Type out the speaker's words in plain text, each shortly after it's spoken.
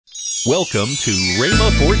Welcome to Rhema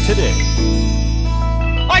for Today.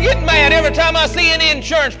 I get mad every time I see an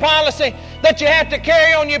insurance policy that you have to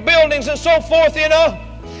carry on your buildings and so forth, you know.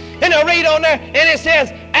 And I read on there, and it says,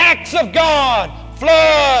 acts of God,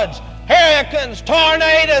 floods, hurricanes,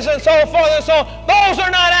 tornadoes, and so forth and so on. Those are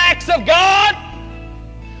not acts of God.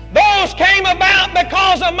 Those came about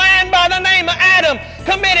because a man by the name of Adam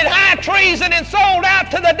committed high treason and sold out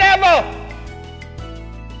to the devil.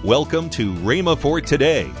 Welcome to Rhema for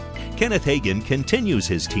Today. Kenneth Hagin continues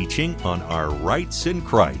his teaching on our rights in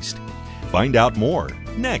Christ. Find out more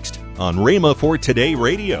next on Rhema for Today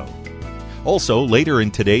Radio. Also, later in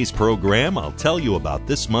today's program, I'll tell you about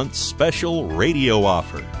this month's special radio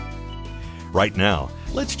offer. Right now,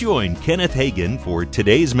 let's join Kenneth Hagin for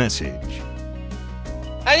today's message.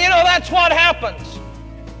 And you know, that's what happens.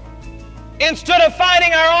 Instead of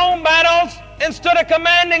fighting our own battles, instead of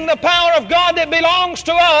commanding the power of God that belongs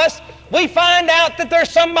to us, we find out that there's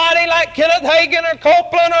somebody like Kenneth Hagin or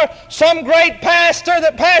Copeland or some great pastor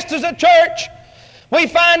that pastors a church.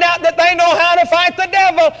 We find out that they know how to fight the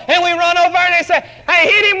devil, and we run over and they say,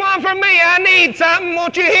 hey, hit him one for me. I need something.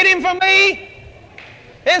 Won't you hit him for me?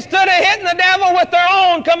 Instead of hitting the devil with their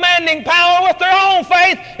own commanding power, with their own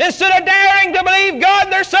faith, instead of daring to believe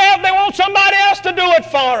God themselves, they want somebody else to do it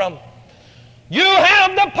for them. You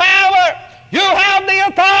have the power. You have the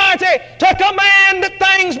authority to command that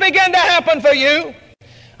things begin to happen for you.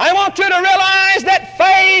 I want you to realize that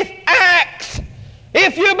faith acts.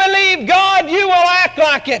 If you believe God, you will act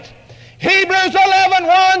like it. Hebrews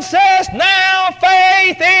 11:1 says, now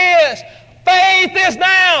faith is. Faith is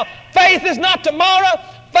now. Faith is not tomorrow.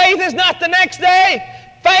 Faith is not the next day.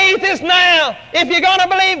 Faith is now. If you're going to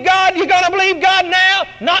believe God, you're going to believe God now,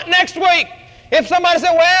 not next week. If somebody says,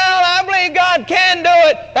 well, I believe God can do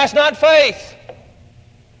it, that's not faith.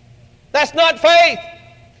 That's not faith.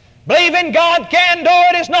 Believing God can do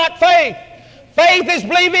it is not faith. Faith is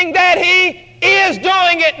believing that He is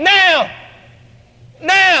doing it now.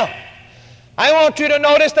 Now, I want you to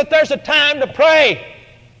notice that there's a time to pray,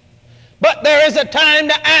 but there is a time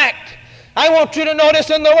to act. I want you to notice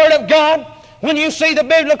in the Word of God, when you see the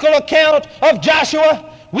biblical account of Joshua,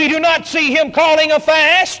 we do not see him calling a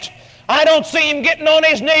fast. I don't see him getting on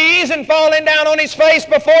his knees and falling down on his face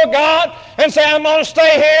before God and say, I'm going to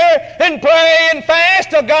stay here and pray and fast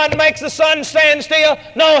till God makes the sun stand still.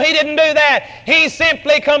 No, he didn't do that. He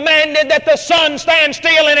simply commanded that the sun stand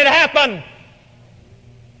still, and it happened.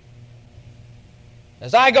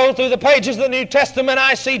 As I go through the pages of the New Testament,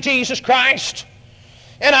 I see Jesus Christ,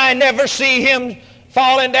 and I never see him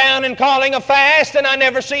falling down and calling a fast, and I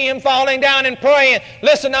never see him falling down and praying.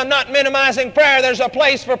 Listen, I'm not minimizing prayer. There's a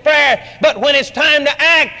place for prayer. But when it's time to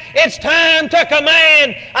act, it's time to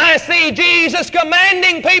command. I see Jesus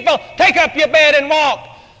commanding people, take up your bed and walk.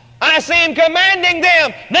 I see him commanding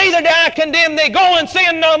them, neither do I condemn thee, go and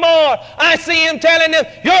sin no more. I see him telling them,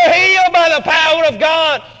 you're healed by the power of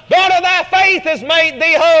God. Daughter, thy faith has made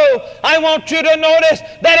thee whole. I want you to notice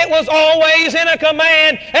that it was always in a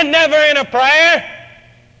command and never in a prayer.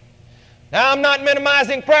 Now, I'm not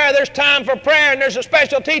minimizing prayer. There's time for prayer, and there's a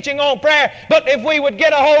special teaching on prayer. But if we would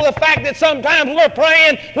get a hold of the fact that sometimes we're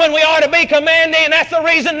praying when we ought to be commanding, and that's the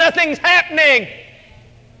reason nothing's happening.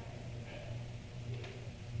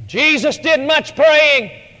 Jesus did much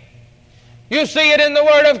praying. You see it in the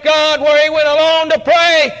Word of God where he went alone to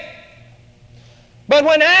pray. But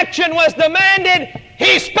when action was demanded,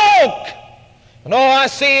 he spoke. And I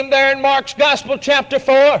see him there in Mark's Gospel, chapter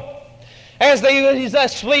 4. As he's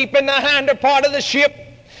asleep in the hinder part of the ship,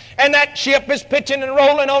 and that ship is pitching and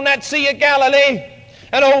rolling on that Sea of Galilee,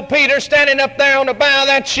 and old Peter standing up there on the bow of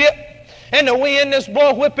that ship, and the wind is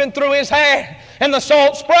whipping through his hair, and the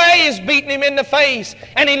salt spray is beating him in the face,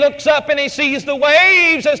 and he looks up and he sees the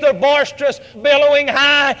waves as they're boisterous, billowing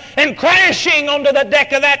high and crashing onto the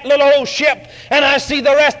deck of that little old ship. And I see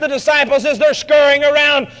the rest of the disciples as they're scurrying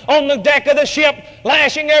around on the deck of the ship,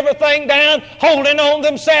 lashing everything down, holding on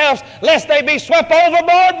themselves lest they be swept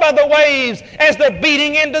overboard by the waves as they're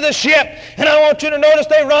beating into the ship. And I want you to notice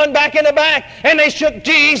they run back in the back and they shook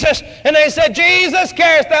Jesus, and they said, Jesus,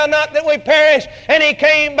 carest thou not that we perish? And he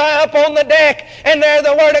came by up on the deck. And there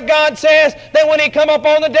the Word of God says that when he come up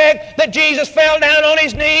on the deck, that Jesus fell down on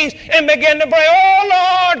his knees and began to pray,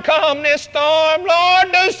 oh Lord, calm this storm.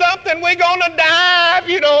 Lord, do something. We're going to die if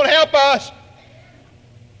you don't help us.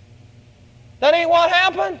 That ain't what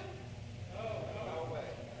happened?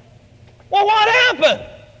 Well, what happened?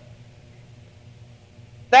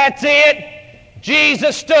 That's it.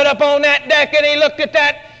 Jesus stood up on that deck and he looked at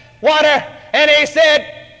that water and he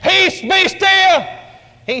said, peace, be still.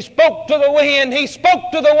 He spoke to the wind. He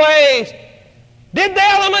spoke to the waves. Did the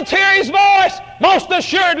elements hear his voice? Most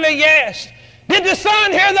assuredly, yes. Did the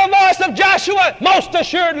sun hear the voice of Joshua? Most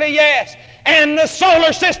assuredly, yes. And the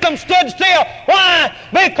solar system stood still. Why?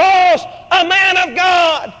 Because a man of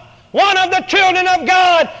God, one of the children of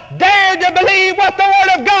God, dared to believe what the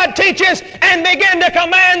Word of God teaches and began to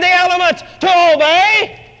command the elements to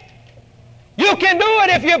obey. You can do it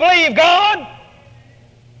if you believe God.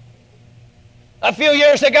 A few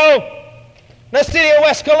years ago, in the city of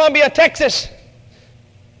West Columbia, Texas,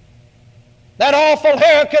 that awful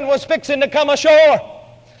hurricane was fixing to come ashore.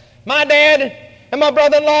 My dad and my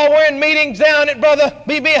brother-in-law were in meetings down at Brother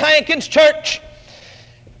B.B. Hankins' church.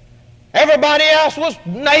 Everybody else was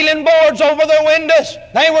nailing boards over their windows.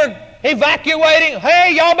 They were evacuating.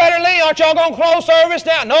 Hey, y'all better leave. Aren't y'all going to close service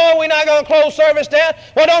down? No, we're not going to close service down.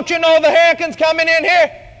 Well, don't you know the hurricane's coming in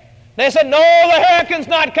here? They said, no, the hurricane's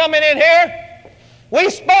not coming in here. We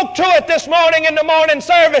spoke to it this morning in the morning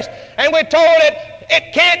service, and we told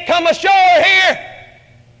it can't come ashore here.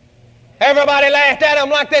 Everybody laughed at them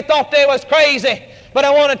like they thought they was crazy. But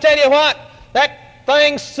I want to tell you what, that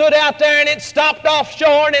thing stood out there and it stopped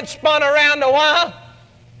offshore and it spun around a while,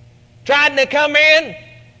 tried to come in.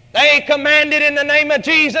 They commanded in the name of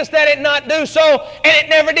Jesus that it not do so, and it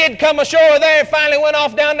never did come ashore there. It finally went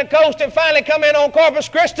off down the coast and finally come in on Corpus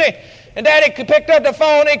Christi. And Daddy picked up the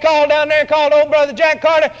phone. He called down there and called old brother Jack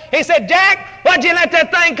Carter. He said, Jack, what'd you let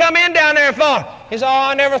that thing come in down there for? He said,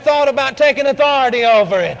 I never thought about taking authority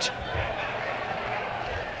over it.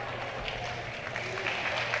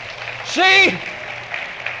 See,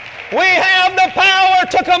 we have the power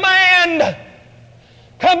to command.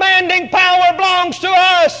 Commanding power belongs to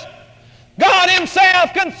us. God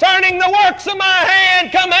Himself, concerning the works of my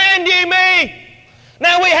hand, command ye me.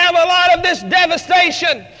 Now we have a lot of this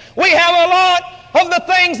devastation. We have a lot of the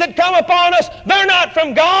things that come upon us. They're not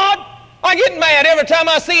from God. I get mad every time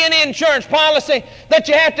I see an insurance policy that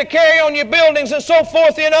you have to carry on your buildings and so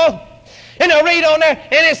forth, you know. And I read on there,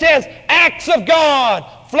 and it says, acts of God,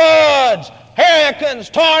 floods, hurricanes,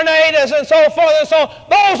 tornadoes, and so forth and so on.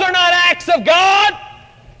 Those are not acts of God.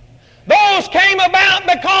 Those came about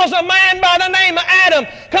because a man by the name of Adam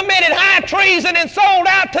committed high treason and sold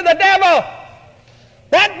out to the devil.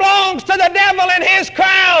 That belongs to the devil and his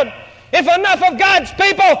crowd. If enough of God's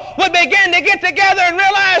people would begin to get together and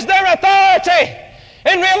realize their authority,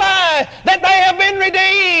 and realize that they have been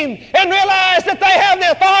redeemed, and realize that they have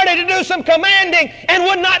the authority to do some commanding, and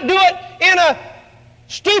would not do it in a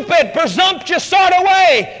stupid, presumptuous sort of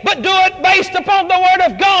way, but do it based upon the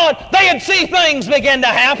Word of God, they'd see things begin to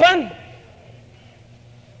happen.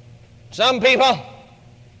 Some people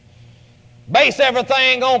base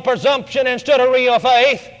everything on presumption instead of real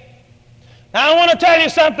faith. Now I want to tell you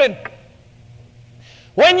something.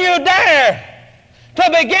 When you dare to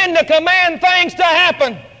begin to command things to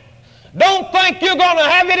happen, don't think you're going to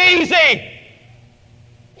have it easy.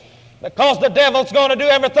 Because the devil's going to do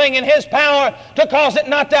everything in his power to cause it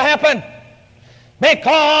not to happen.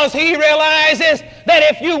 Because he realizes that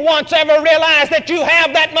if you once ever realize that you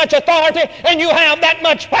have that much authority and you have that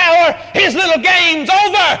much power, his little game's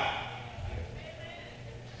over.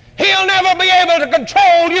 He'll never be able to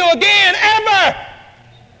control you again, ever.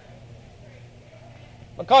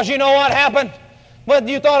 Because you know what happened? Well,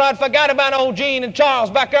 you thought I'd forgot about old Gene and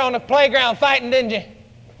Charles back there on the playground fighting, didn't you?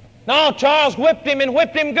 No, Charles whipped him and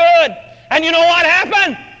whipped him good. And you know what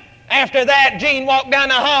happened? After that, Gene walked down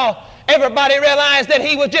the hall. Everybody realized that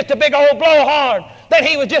he was just a big old blowhard, that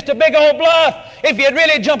he was just a big old bluff. If you'd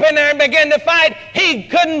really jump in there and begin to fight, he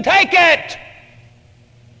couldn't take it.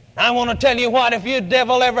 I want to tell you what, if the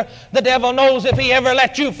devil knows if he ever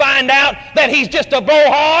lets you find out that he's just a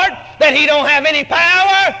blowhard, that he don't have any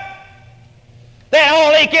power, that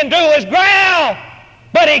all he can do is growl,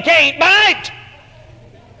 but he can't bite.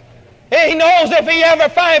 He knows if you ever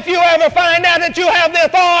find out that you have the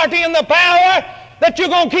authority and the power, that you're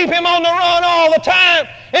going to keep him on the run all the time.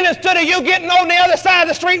 And instead of you getting on the other side of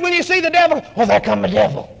the street when you see the devil, well, there come the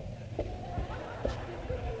devil.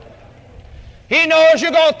 He knows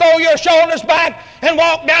you're going to throw your shoulders back and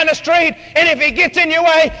walk down the street, and if he gets in your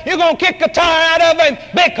way, you're going to kick the tire out of him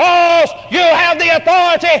because you have the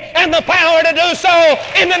authority and the power to do so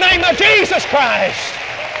in the name of Jesus Christ.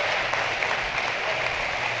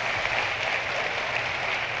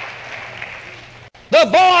 The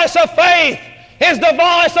voice of faith is the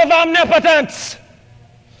voice of omnipotence.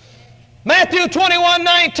 Matthew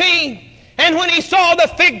 21:19, and when he saw the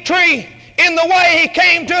fig tree in the way, he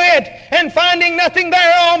came to it, and finding nothing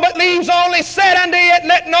thereon but leaves only, said unto it,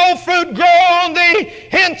 let no fruit grow on thee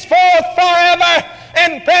henceforth forever.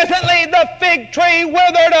 And presently the fig tree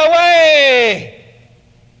withered away.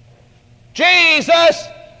 Jesus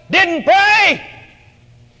didn't pray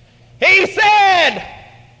He said,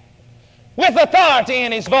 with authority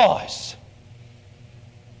in His voice,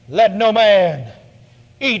 let no man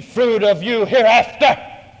eat fruit of you hereafter.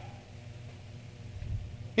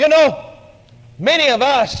 You know, many of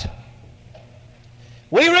us,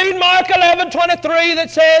 we read Mark 11:23 that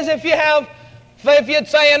says, if you'd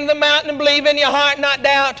say unto the mountain and believe in your heart, not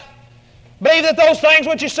doubt, believe that those things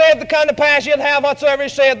which you said the kind of pass you'd have whatsoever you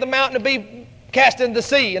said, the mountain to be cast into the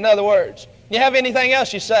sea, in other words. You have anything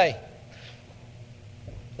else you say.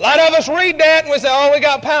 A lot of us read that and we say, oh, we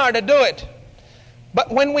got power to do it. But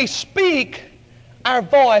when we speak, our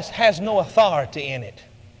voice has no authority in it.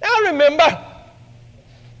 Now I remember,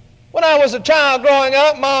 when I was a child growing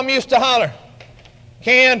up, Mom used to holler,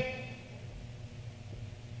 Ken.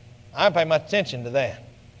 I didn't pay much attention to that.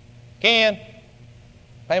 Ken.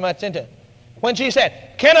 Pay much attention. When she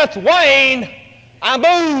said, Kenneth Wayne, I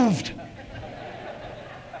moved.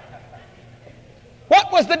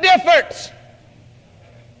 What was the difference?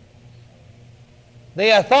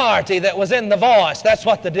 The authority that was in the voice. That's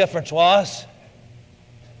what the difference was.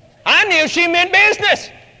 I knew she meant business.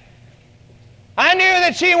 I knew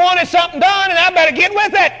that she wanted something done and I better get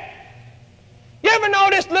with it. You ever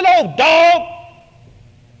noticed a little old dog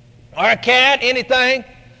or a cat, anything?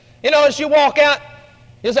 You know, as you walk out,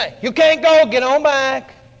 you say, you can't go, get on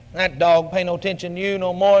back. That dog pay no attention to you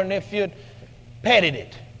no more than if you'd petted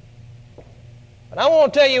it. But I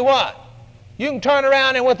want to tell you what. You can turn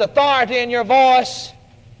around and with authority in your voice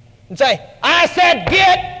and say, I said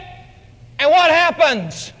get, and what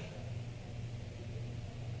happens?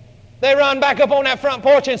 They run back up on that front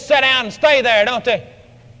porch and sit down and stay there, don't they?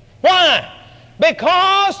 Why?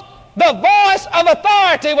 Because the voice of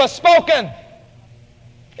authority was spoken.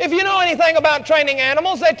 If you know anything about training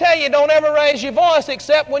animals, they tell you don't ever raise your voice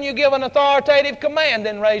except when you give an authoritative command,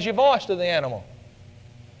 then raise your voice to the animal.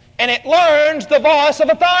 And it learns the voice of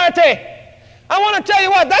authority. I want to tell you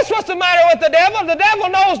what, that's what's the matter with the devil. The devil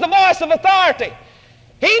knows the voice of authority.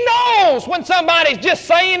 He knows when somebody's just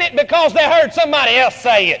saying it because they heard somebody else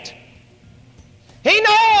say it. He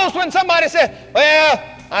knows when somebody says, well,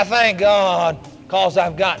 I thank God because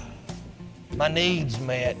I've got my needs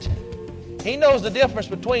met. He knows the difference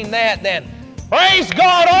between that then. Praise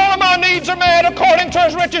God, all of my needs are met according to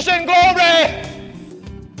His riches in glory.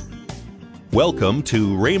 Welcome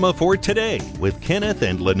to Rhema for Today with Kenneth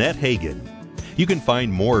and Lynette Hagin. You can find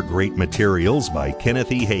more great materials by Kenneth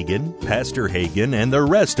E. Hagin, Pastor Hagin, and the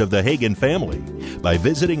rest of the Hagin family by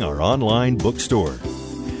visiting our online bookstore.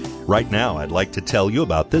 Right now, I'd like to tell you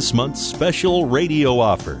about this month's special radio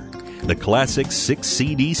offer, the classic 6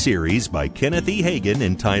 CD series by Kenneth E. Hagin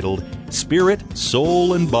entitled Spirit,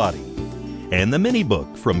 Soul, and Body, and the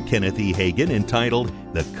mini-book from Kenneth E. Hagin entitled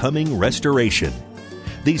The Coming Restoration.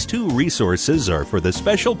 These two resources are for the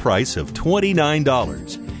special price of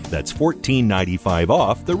 $29. That's $14.95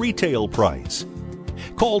 off the retail price.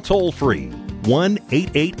 Call toll-free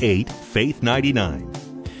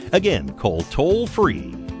 1-888-FAITH-99. Again, call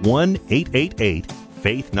toll-free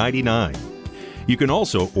 1-888-FAITH-99. You can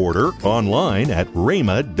also order online at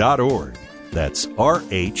rhema.org. That's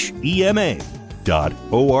RHEMA.org.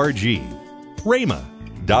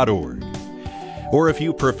 rhema.org. Or if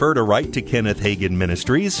you prefer to write to Kenneth Hagin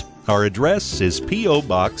Ministries, our address is P.O.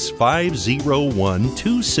 Box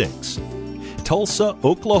 50126, Tulsa,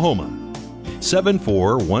 Oklahoma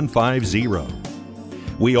 74150.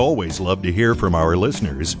 We always love to hear from our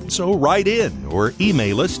listeners, so write in or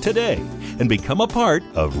email us today and become a part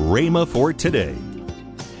of Rhema for Today.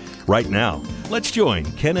 Right now, let's join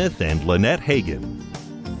Kenneth and Lynette Hagin.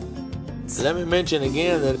 Let me mention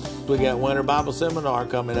again that we got Winter Bible Seminar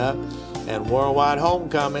coming up and Worldwide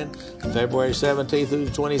Homecoming, February 17th through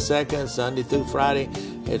the 22nd, Sunday through Friday.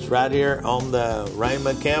 It's right here on the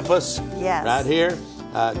Rhema campus. Yes. Right here.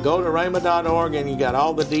 Go to rhema.org and you got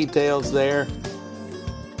all the details there.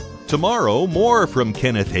 Tomorrow, more from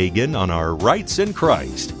Kenneth Hagin on our rights in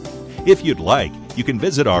Christ. If you'd like, you can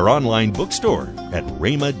visit our online bookstore at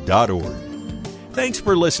rhema.org. Thanks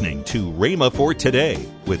for listening to Rhema for Today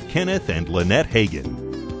with Kenneth and Lynette Hagin.